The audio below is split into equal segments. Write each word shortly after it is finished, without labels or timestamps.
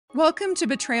Welcome to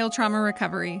Betrayal Trauma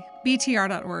Recovery,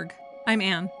 BTR.org. I'm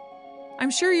Anne. I'm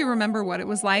sure you remember what it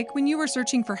was like when you were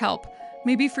searching for help,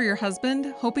 maybe for your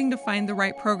husband, hoping to find the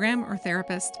right program or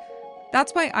therapist.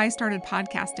 That's why I started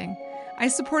podcasting. I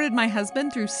supported my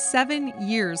husband through 7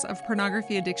 years of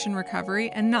pornography addiction recovery,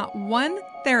 and not one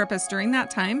therapist during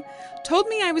that time told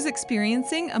me I was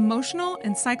experiencing emotional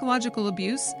and psychological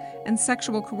abuse and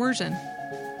sexual coercion.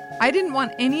 I didn't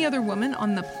want any other woman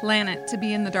on the planet to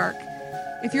be in the dark.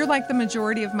 If you're like the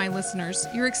majority of my listeners,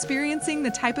 you're experiencing the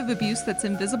type of abuse that's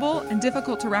invisible and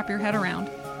difficult to wrap your head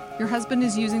around. Your husband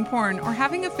is using porn or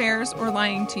having affairs or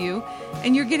lying to you,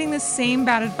 and you're getting the same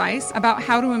bad advice about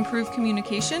how to improve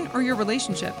communication or your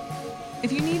relationship.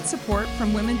 If you need support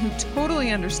from women who totally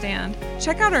understand,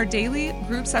 check out our daily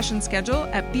group session schedule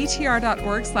at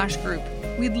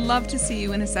btr.org/group. We'd love to see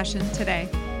you in a session today.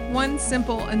 One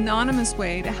simple, anonymous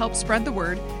way to help spread the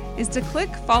word is to click,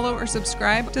 follow, or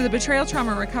subscribe to the Betrayal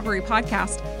Trauma Recovery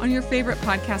podcast on your favorite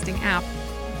podcasting app.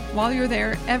 While you're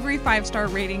there, every 5-star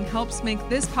rating helps make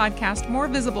this podcast more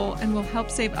visible and will help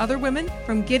save other women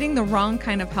from getting the wrong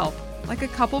kind of help, like a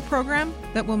couple program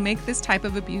that will make this type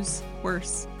of abuse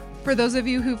worse. For those of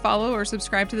you who follow or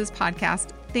subscribe to this podcast,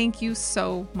 thank you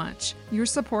so much. Your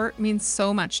support means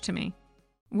so much to me.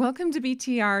 Welcome to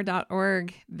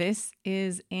BTR.org. This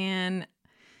is Anne.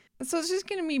 So it's just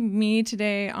going to be me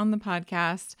today on the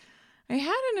podcast. I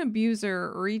had an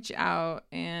abuser reach out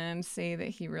and say that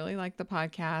he really liked the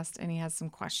podcast and he has some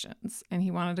questions and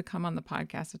he wanted to come on the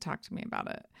podcast to talk to me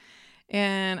about it.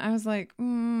 And I was like,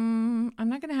 I'm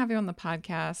not going to have you on the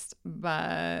podcast,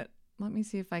 but let me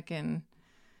see if I can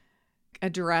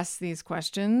address these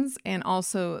questions and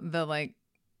also the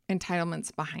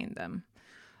entitlements behind them.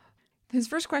 His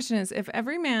first question is, if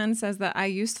every man says that I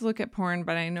used to look at porn,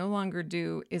 but I no longer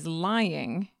do, is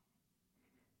lying,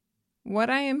 what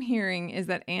I am hearing is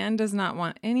that Anne does not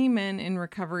want any men in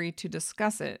recovery to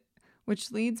discuss it, which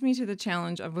leads me to the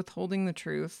challenge of withholding the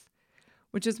truth,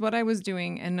 which is what I was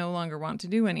doing and no longer want to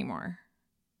do anymore.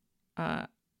 I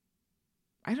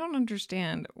don't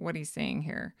understand what he's saying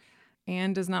here.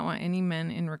 Anne does not want any men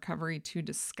in recovery to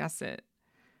discuss it.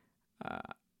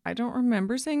 I don't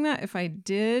remember saying that. If I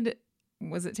did,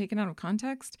 was it taken out of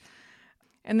context?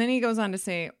 And then he goes on to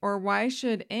say, or why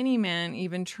should any man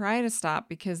even try to stop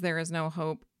because there is no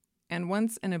hope? And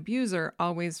once an abuser,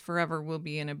 always forever will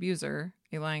be an abuser,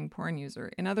 a lying porn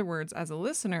user. In other words, as a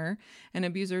listener, an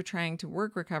abuser trying to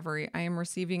work recovery, I am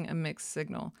receiving a mixed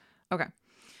signal. Okay.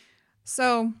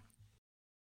 So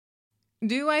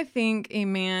do I think a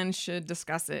man should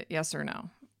discuss it? Yes or no?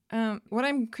 What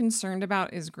I'm concerned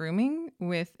about is grooming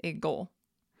with a goal.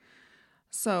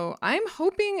 So I'm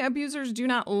hoping abusers do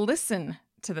not listen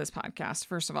to this podcast.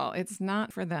 First of all, it's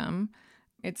not for them.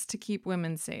 It's to keep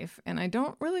women safe. And I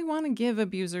don't really want to give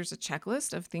abusers a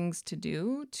checklist of things to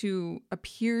do to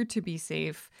appear to be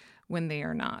safe when they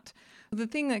are not. The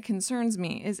thing that concerns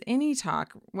me is any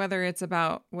talk, whether it's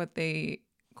about what they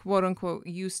quote unquote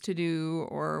used to do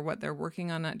or what they're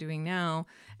working on not doing now,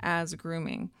 as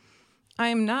grooming. I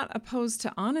am not opposed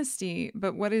to honesty,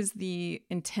 but what is the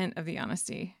intent of the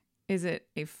honesty? Is it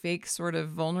a fake sort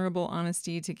of vulnerable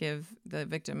honesty to give the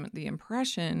victim the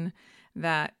impression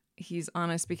that he's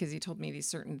honest because he told me these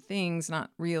certain things,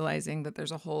 not realizing that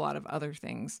there's a whole lot of other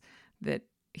things that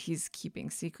he's keeping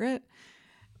secret?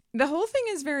 The whole thing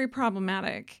is very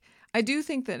problematic. I do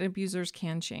think that abusers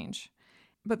can change.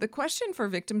 But the question for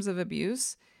victims of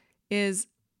abuse is,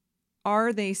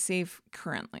 are they safe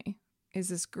currently? Is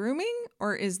this grooming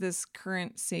or is this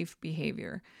current safe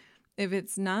behavior? If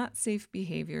it's not safe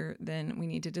behavior, then we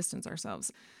need to distance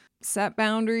ourselves. Set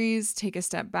boundaries, take a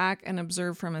step back, and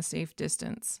observe from a safe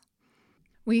distance.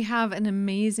 We have an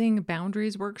amazing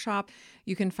boundaries workshop.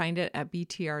 You can find it at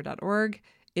btr.org.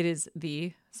 It is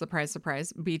the, surprise,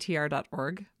 surprise,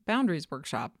 btr.org boundaries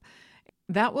workshop.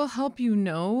 That will help you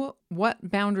know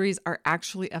what boundaries are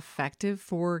actually effective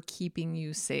for keeping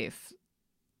you safe.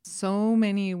 So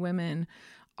many women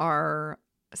are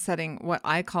setting what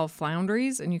I call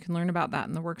flounderies, and you can learn about that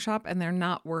in the workshop, and they're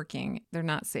not working. They're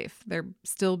not safe. They're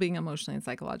still being emotionally and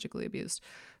psychologically abused.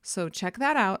 So check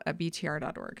that out at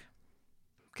btr.org.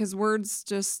 Because words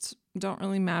just don't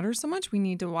really matter so much. We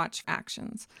need to watch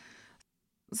actions.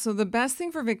 So the best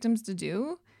thing for victims to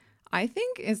do, I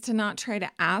think, is to not try to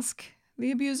ask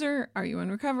the abuser, are you in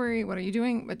recovery? What are you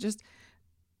doing? But just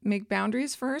make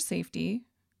boundaries for our safety,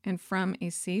 and from a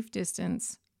safe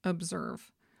distance,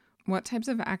 observe. What types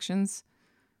of actions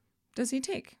does he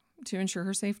take to ensure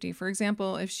her safety? For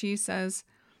example, if she says,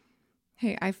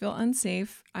 hey, I feel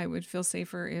unsafe, I would feel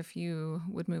safer if you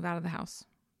would move out of the house.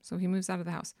 So he moves out of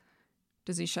the house.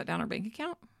 Does he shut down her bank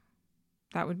account?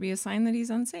 That would be a sign that he's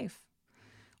unsafe.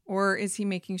 Or is he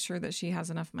making sure that she has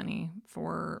enough money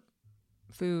for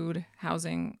food,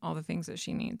 housing, all the things that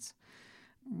she needs?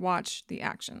 Watch the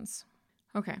actions.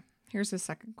 Okay, here's his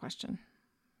second question.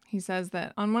 He says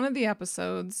that on one of the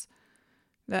episodes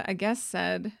that a guest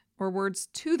said, or words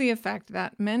to the effect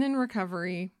that men in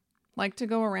recovery like to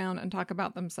go around and talk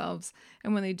about themselves.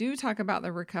 And when they do talk about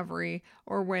their recovery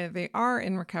or where they are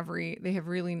in recovery, they have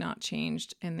really not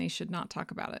changed and they should not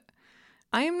talk about it.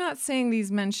 I am not saying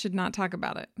these men should not talk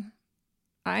about it.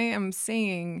 I am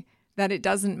saying that it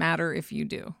doesn't matter if you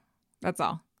do. That's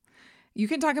all. You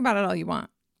can talk about it all you want,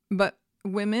 but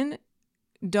women,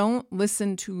 don't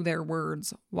listen to their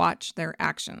words, watch their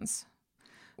actions.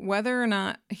 Whether or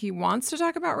not he wants to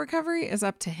talk about recovery is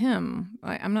up to him.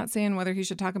 I'm not saying whether he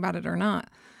should talk about it or not.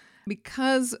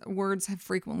 Because words have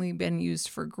frequently been used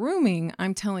for grooming,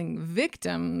 I'm telling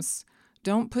victims,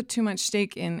 don't put too much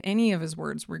stake in any of his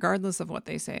words, regardless of what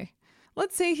they say.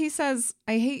 Let's say he says,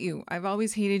 I hate you. I've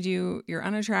always hated you. You're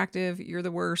unattractive. You're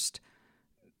the worst.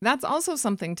 That's also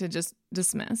something to just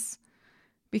dismiss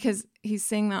because he's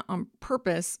saying that on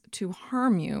purpose to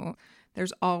harm you.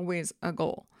 There's always a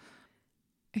goal.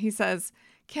 He says,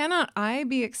 cannot I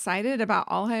be excited about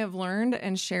all I have learned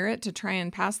and share it to try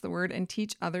and pass the word and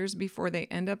teach others before they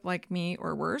end up like me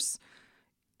or worse?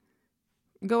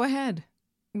 Go ahead.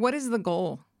 What is the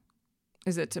goal?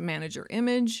 Is it to manage your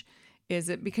image? Is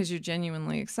it because you're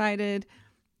genuinely excited?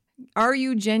 Are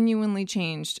you genuinely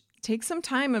changed? Take some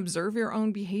time, observe your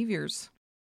own behaviors.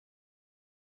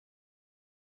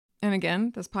 And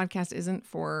again, this podcast isn't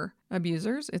for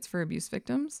abusers, it's for abuse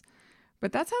victims.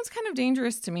 But that sounds kind of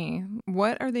dangerous to me.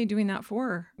 What are they doing that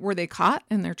for? Were they caught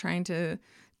and they're trying to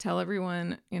tell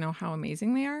everyone, how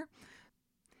amazing they are?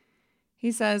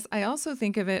 He says, I also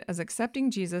think of it as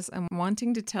accepting Jesus and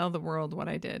wanting to tell the world what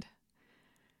I did.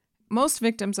 Most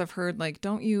victims have heard,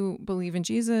 don't you believe in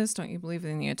Jesus? Don't you believe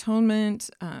in the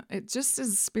atonement? It just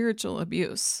is spiritual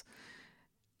abuse.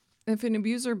 If an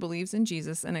abuser believes in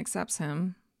Jesus and accepts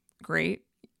him, great.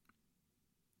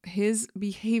 His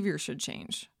behavior should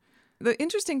change. The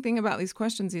interesting thing about these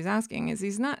questions he's asking is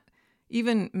he's not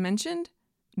even mentioned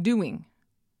doing,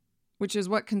 which is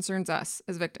what concerns us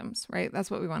as victims, right?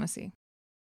 That's what we want to see.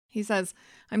 He says,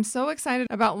 I'm so excited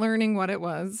about learning what it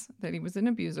was that he was an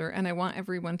abuser, and I want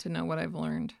everyone to know what I've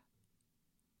learned.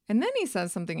 And then he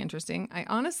says something interesting. I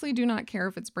honestly do not care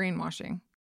if it's brainwashing.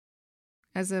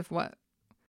 As if what?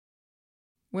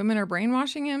 Women are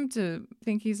brainwashing him to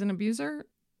think he's an abuser?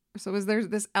 So is there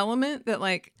this element that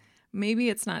maybe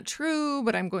it's not true,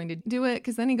 but I'm going to do it?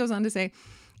 Because then he goes on to say,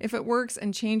 if it works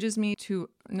and changes me to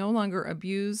no longer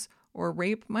abuse or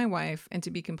rape my wife and to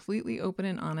be completely open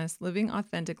and honest, living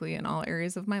authentically in all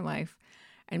areas of my life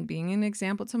and being an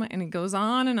example to and he goes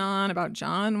on and on about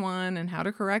John 1 and how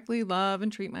to correctly love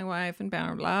and treat my wife and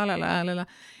blah, blah, blah, blah, blah.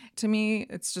 To me,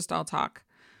 it's just all talk.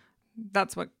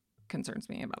 That's what concerns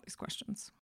me about these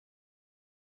questions.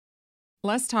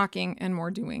 Less talking and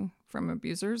more doing from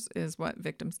abusers is what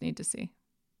victims need to see.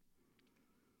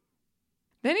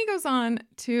 Then he goes on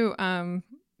to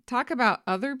talk about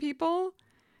other people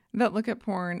that look at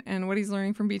porn and what he's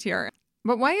learning from BTR.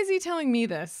 But why is he telling me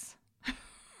this?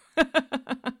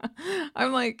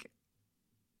 I'm like,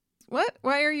 what?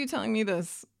 Why are you telling me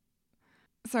this?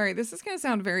 Sorry, this is going to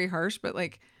sound very harsh, but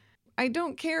I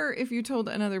don't care if you told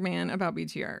another man about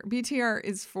BTR. BTR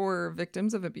is for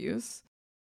victims of abuse.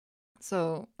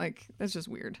 So, that's just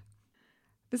weird.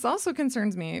 This also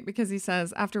concerns me because he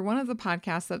says, after one of the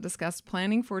podcasts that discussed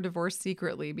planning for divorce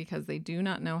secretly because they do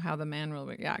not know how the man will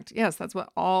react. Yes, that's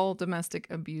what all domestic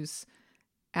abuse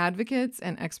advocates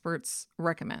and experts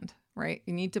recommend, right?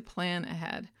 You need to plan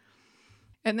ahead.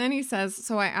 And then he says,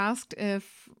 so I asked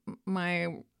if my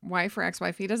wife or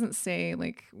ex-wife, he doesn't say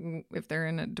if they're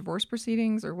in a divorce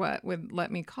proceedings or what, would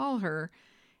let me call her.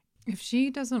 If she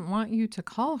doesn't want you to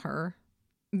call her,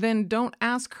 then don't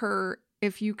ask her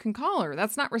if you can call her.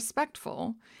 That's not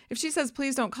respectful. If she says,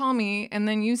 please don't call me, and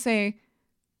then you say,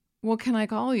 well, can I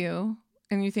call you?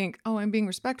 And you think, oh, I'm being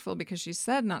respectful because she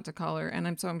said not to call her, and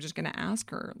I'm just going to ask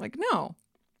her. No.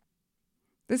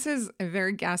 This is a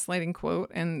very gaslighting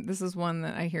quote, and this is one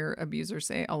that I hear abusers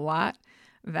say a lot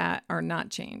that are not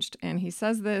changed. And he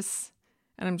says this,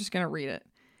 and I'm just going to read it.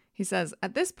 He says,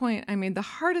 at this point, I made the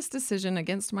hardest decision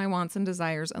against my wants and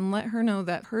desires and let her know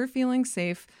that her feeling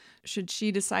safe should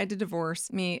she decide to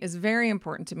divorce me is very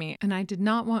important to me. And I did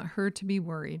not want her to be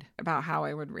worried about how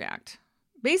I would react.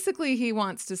 Basically, he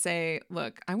wants to say,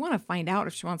 look, I want to find out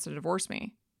if she wants to divorce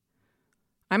me.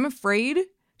 I'm afraid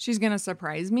she's going to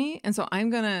surprise me. And so I'm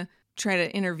going to try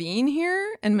to intervene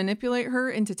here and manipulate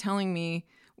her into telling me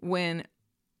when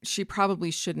she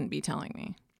probably shouldn't be telling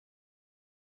me.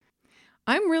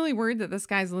 I'm really worried that this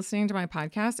guy's listening to my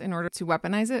podcast in order to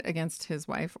weaponize it against his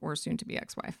wife or soon-to-be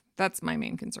ex-wife. That's my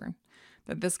main concern,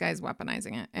 that this guy's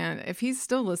weaponizing it. And if he's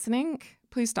still listening,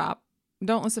 please stop.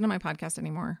 Don't listen to my podcast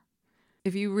anymore.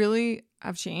 If you really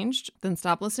have changed, then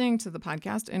stop listening to the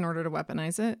podcast in order to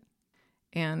weaponize it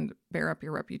and bear up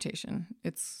your reputation.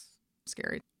 It's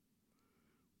scary.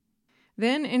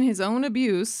 Then in his own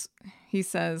abuse, he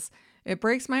says, "It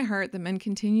breaks my heart that men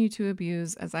continue to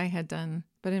abuse as I had done,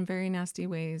 but in very nasty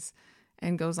ways,"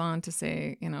 and goes on to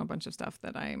say, a bunch of stuff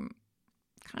that I'm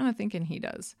kind of thinking he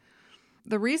does.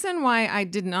 The reason why I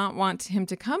did not want him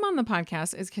to come on the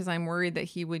podcast is because I'm worried that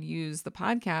he would use the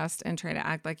podcast and try to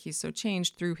act like he's so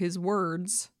changed through his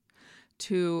words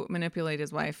to manipulate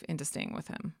his wife into staying with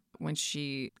him when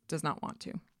she does not want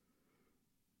to.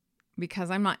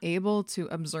 Because I'm not able to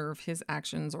observe his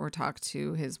actions or talk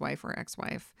to his wife or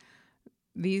ex-wife,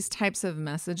 these types of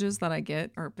messages that I get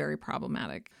are very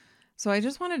problematic. So I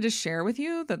just wanted to share with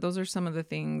you that those are some of the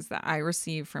things that I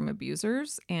receive from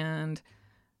abusers, and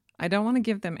I don't want to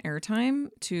give them airtime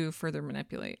to further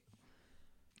manipulate.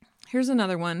 Here's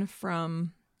another one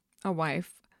from a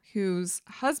wife whose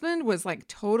husband was like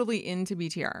totally into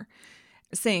BTR,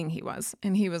 saying he was.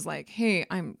 And he was like, "Hey,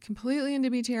 I'm completely into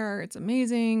BTR. It's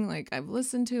amazing. Like, I've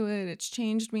listened to it. It's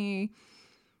changed me."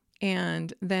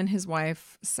 And then his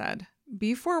wife said,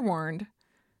 "Be forewarned,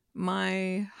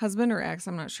 my husband or ex,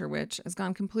 I'm not sure which, has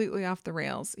gone completely off the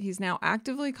rails. He's now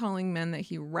actively calling men that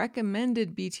he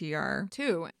recommended BTR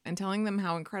to and telling them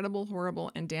how incredible,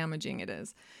 horrible, and damaging it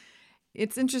is."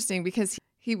 It's interesting because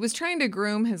he was trying to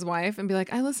groom his wife and be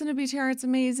like, "I listen to BTR, it's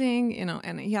amazing,"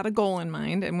 and he had a goal in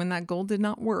mind. And when that goal did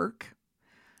not work,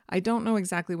 I don't know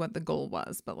exactly what the goal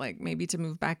was, but like maybe to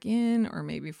move back in or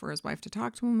maybe for his wife to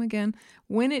talk to him again.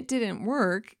 When it didn't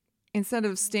work, instead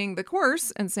of staying the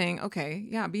course and saying, "Okay,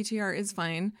 yeah, BTR is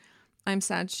fine. I'm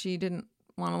sad she didn't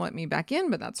want to let me back in,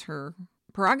 but that's her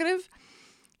prerogative,"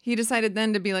 he decided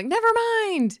then to be like, "Never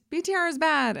mind, BTR is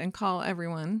bad," and call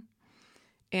everyone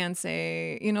and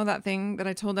say, that thing that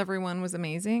I told everyone was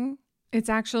amazing, it's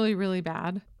actually really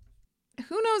bad.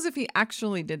 Who knows if he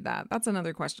actually did that? That's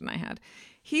another question I had.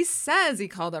 He says he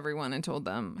called everyone and told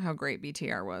them how great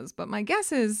BTR was, but my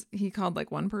guess is he called like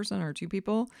one person or two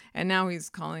people, and now he's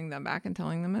calling them back and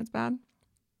telling them it's bad.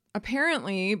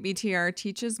 Apparently, BTR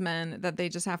teaches men that they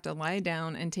just have to lie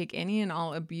down and take any and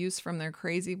all abuse from their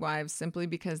crazy wives simply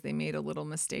because they made a little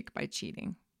mistake by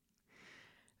cheating.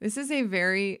 This is a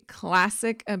very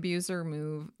classic abuser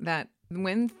move that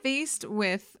when faced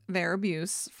with their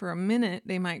abuse, for a minute,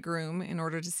 they might groom in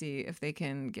order to see if they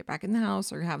can get back in the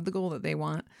house or have the goal that they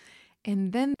want.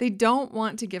 And then they don't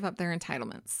want to give up their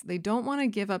entitlements. They don't want to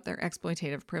give up their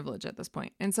exploitative privilege at this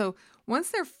point. And so once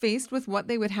they're faced with what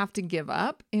they would have to give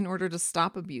up in order to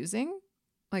stop abusing,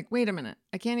 like, wait a minute,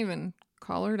 I can't even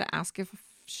call her to ask if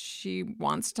she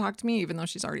wants to talk to me, even though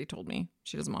she's already told me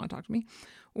she doesn't want to talk to me.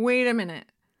 Wait a minute.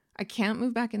 I can't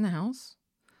move back in the house.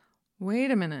 Wait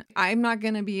a minute. I'm not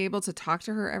going to be able to talk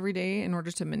to her every day in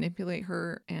order to manipulate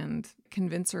her and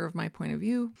convince her of my point of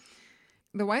view.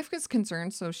 The wife gets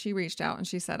concerned, so she reached out and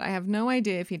she said, "I have no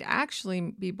idea if he'd actually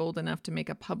be bold enough to make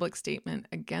a public statement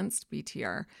against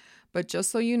BTR, but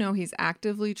just so you know, he's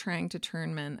actively trying to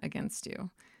turn men against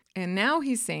you." And now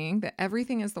he's saying that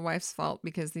everything is the wife's fault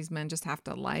because these men just have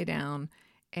to lie down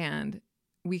and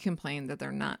we complain that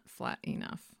they're not flat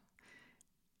enough.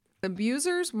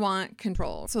 Abusers want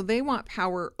control, so they want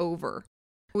power over.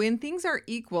 When things are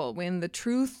equal, when the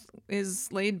truth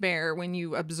is laid bare, when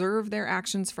you observe their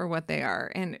actions for what they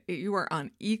are, and you are on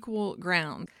equal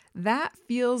ground, that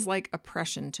feels like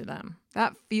oppression to them.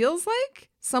 That feels like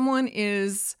someone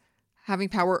is having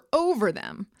power over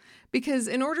them. Because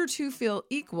in order to feel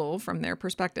equal from their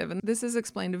perspective, and this is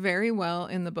explained very well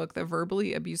in the book, The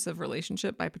Verbally Abusive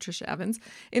Relationship by Patricia Evans,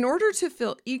 in order to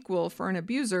feel equal for an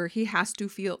abuser, he has to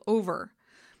feel over.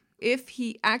 If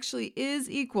he actually is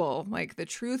equal, like the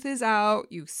truth is out,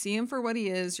 you see him for what he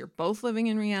is, you're both living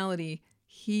in reality,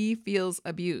 he feels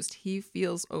abused, he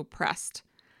feels oppressed.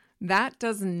 That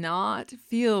does not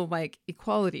feel like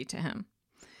equality to him.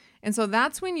 And so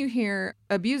that's when you hear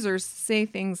abusers say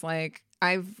things like,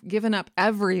 "I've given up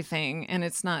everything and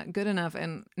it's not good enough,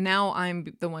 and now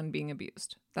I'm the one being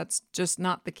abused." That's just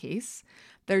not the case.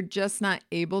 They're just not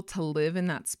able to live in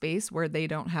that space where they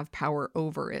don't have power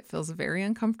over. It feels very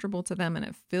uncomfortable to them and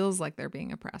it feels like they're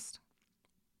being oppressed.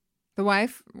 The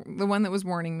wife, the one that was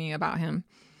warning me about him,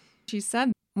 she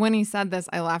said, when he said this,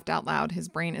 I laughed out loud. His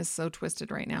brain is so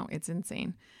twisted right now. It's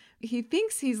insane. He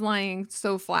thinks he's lying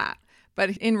so flat,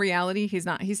 But in reality, he's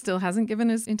not. He still hasn't given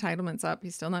his entitlements up.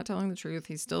 He's still not telling the truth.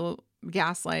 He's still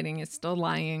gaslighting. He's still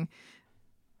lying.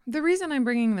 The reason I'm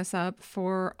bringing this up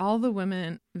for all the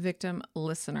women victim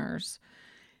listeners,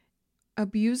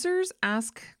 abusers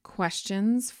ask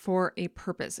questions for a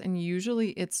purpose, and usually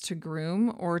it's to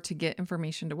groom or to get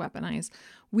information to weaponize.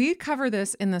 We cover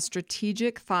this in the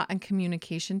Strategic Thought and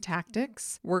Communication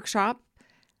Tactics workshop.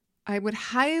 I would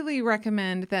highly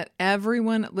recommend that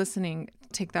everyone listening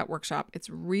take that workshop. It's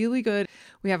really good.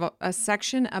 We have a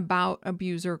section about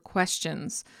abuser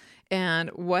questions and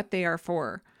what they are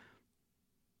for.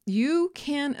 You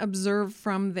can observe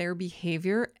from their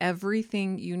behavior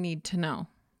everything you need to know.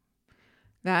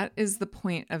 That is the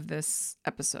point of this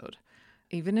episode.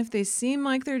 Even if they seem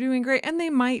like they're doing great, and they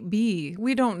might be,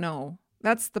 we don't know.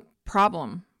 That's the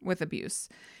problem with abuse,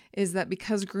 is that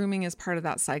because grooming is part of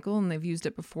that cycle and they've used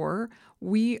it before,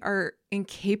 we are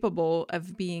incapable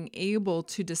of being able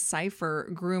to decipher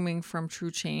grooming from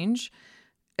true change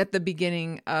at the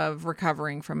beginning of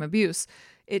recovering from abuse.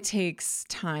 It takes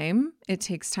time. It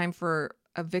takes time for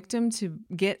a victim to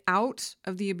get out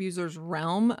of the abuser's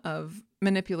realm of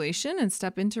manipulation and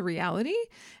step into reality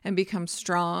and become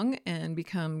strong and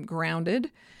become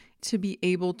grounded to be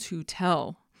able to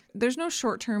tell. There's no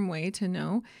short-term way to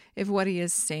know if what he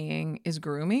is saying is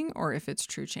grooming or if it's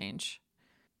true change.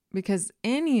 Because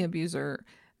any abuser,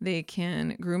 they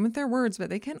can groom with their words, but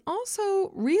they can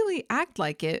also really act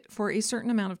like it for a certain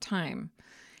amount of time.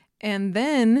 And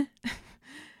then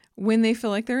when they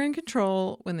feel like they're in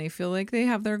control, when they feel like they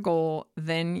have their goal,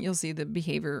 then you'll see the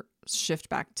behavior shift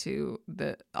back to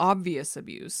the obvious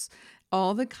abuse.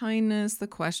 All the kindness, the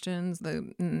questions,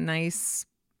 the nice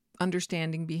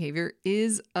understanding behavior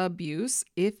is abuse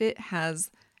if it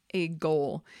has a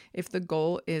goal, if the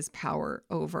goal is power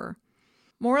over.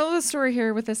 Moral of the story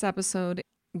here with this episode,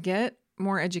 get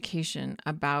more education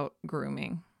about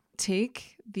grooming.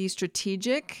 Take the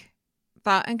Strategic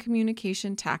Thought and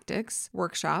Communication Tactics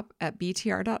workshop at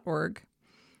btr.org.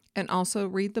 And also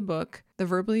read the book, The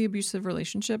Verbally Abusive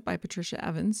Relationship by Patricia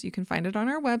Evans. You can find it on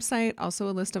our website. Also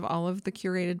a list of all of the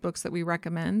curated books that we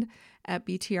recommend at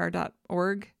btr.org/books.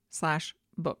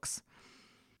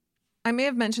 I may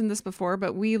have mentioned this before,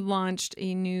 but we launched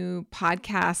a new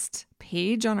podcast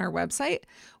page on our website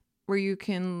where you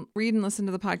can read and listen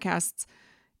to the podcasts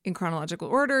in chronological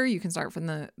order. You can start from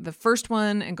the first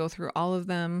one and go through all of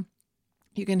them.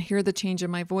 You can hear the change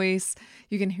in my voice.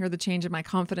 You can hear the change in my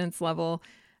confidence level.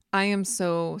 I am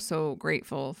so, so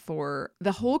grateful for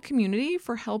the whole community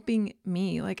for helping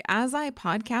me. Like as I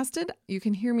podcasted, you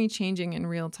can hear me changing in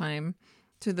real time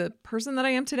to the person that I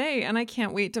am today. And I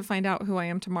can't wait to find out who I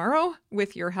am tomorrow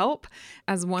with your help.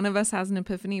 As one of us has an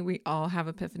epiphany, we all have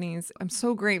epiphanies. I'm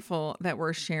so grateful that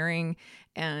we're sharing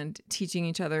and teaching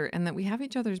each other and that we have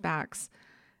each other's backs.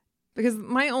 Because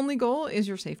my only goal is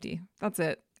your safety. That's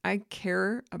it. I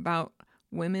care about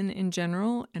women in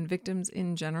general and victims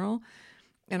in general.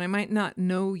 And I might not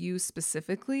know you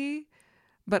specifically,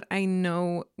 but I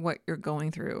know what you're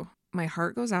going through. My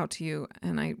heart goes out to you,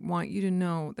 and I want you to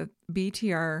know that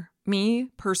BTR, me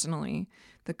personally,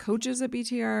 the coaches at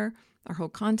BTR, our whole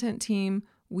content team,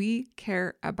 we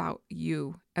care about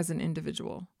you as an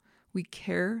individual. We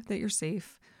care that you're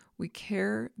safe. We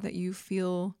care that you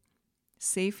feel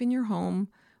safe in your home.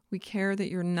 We care that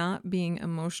you're not being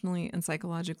emotionally and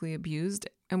psychologically abused,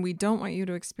 and we don't want you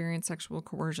to experience sexual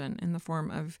coercion in the form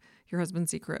of your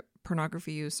husband's secret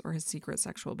pornography use or his secret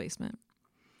sexual basement.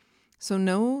 So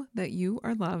know that you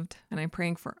are loved, and I'm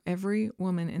praying for every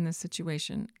woman in this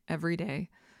situation every day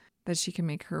that she can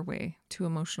make her way to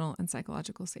emotional and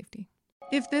psychological safety.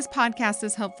 If this podcast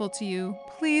is helpful to you,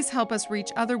 please help us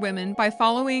reach other women by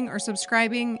following or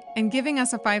subscribing and giving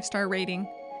us a 5-star rating.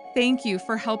 Thank you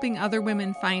for helping other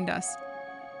women find us.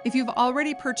 If you've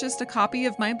already purchased a copy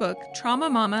of my book, Trauma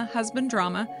Mama, Husband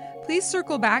Drama, please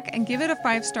circle back and give it a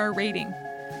 5-star rating.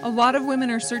 A lot of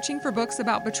women are searching for books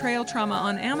about betrayal trauma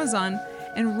on Amazon,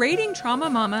 and rating Trauma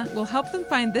Mama will help them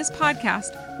find this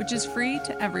podcast, which is free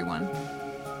to everyone.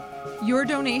 Your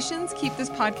donations keep this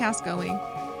podcast going.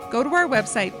 Go to our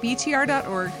website,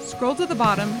 btr.org, scroll to the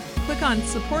bottom, click on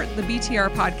Support the BTR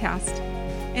Podcast.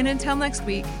 And until next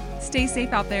week, stay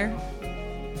safe out there.